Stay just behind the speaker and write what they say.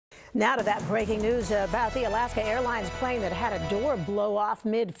Now to that breaking news about the Alaska Airlines plane that had a door blow off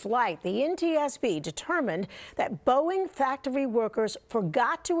mid-flight. The NTSB determined that Boeing factory workers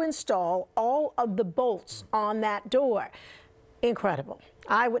forgot to install all of the bolts on that door. Incredible.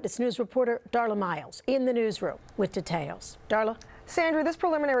 Eyewitness News reporter Darla Miles in the newsroom with details. Darla? Sandra, this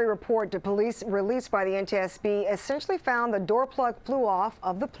preliminary report to police released by the NTSB essentially found the door plug flew off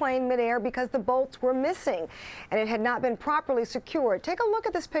of the plane midair because the bolts were missing and it had not been properly secured. Take a look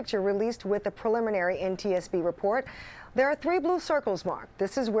at this picture released with the preliminary NTSB report. There are 3 blue circles marked.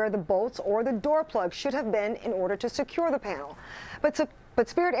 This is where the bolts or the door plug should have been in order to secure the panel. But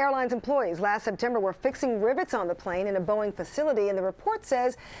Spirit Airlines employees last September were fixing rivets on the plane in a Boeing facility, and the report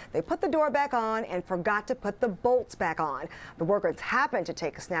says they put the door back on and forgot to put the bolts back on. The workers happened to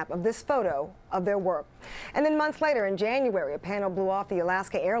take a snap of this photo of their work. And then months later in January, a panel blew off the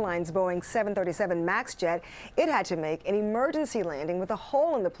Alaska Airlines Boeing 737 MAX jet. It had to make an emergency landing with a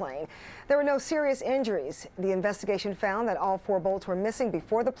hole in the plane. There were no serious injuries. The investigation found that all 4 bolts were missing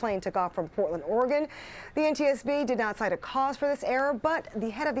before the plane took off from Portland, Oregon. The NTSB did not cite a cause for this error, but the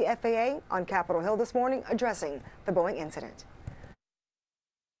head of the FAA on Capitol Hill this morning addressing the Boeing incident.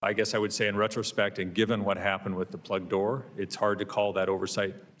 I guess I would say in retrospect, and given what happened with the plug door, it's hard to call that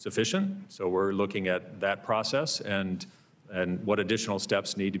oversight sufficient. So we're looking at that process and what additional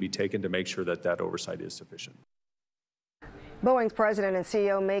steps need to be taken to make sure that that oversight is sufficient. Boeing's president and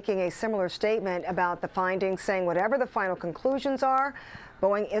CEO making a similar statement about the findings, saying whatever the final conclusions are,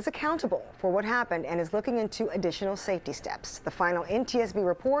 Boeing is accountable for what happened and is looking into additional safety steps. The final NTSB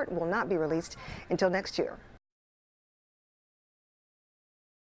report will not be released until next year.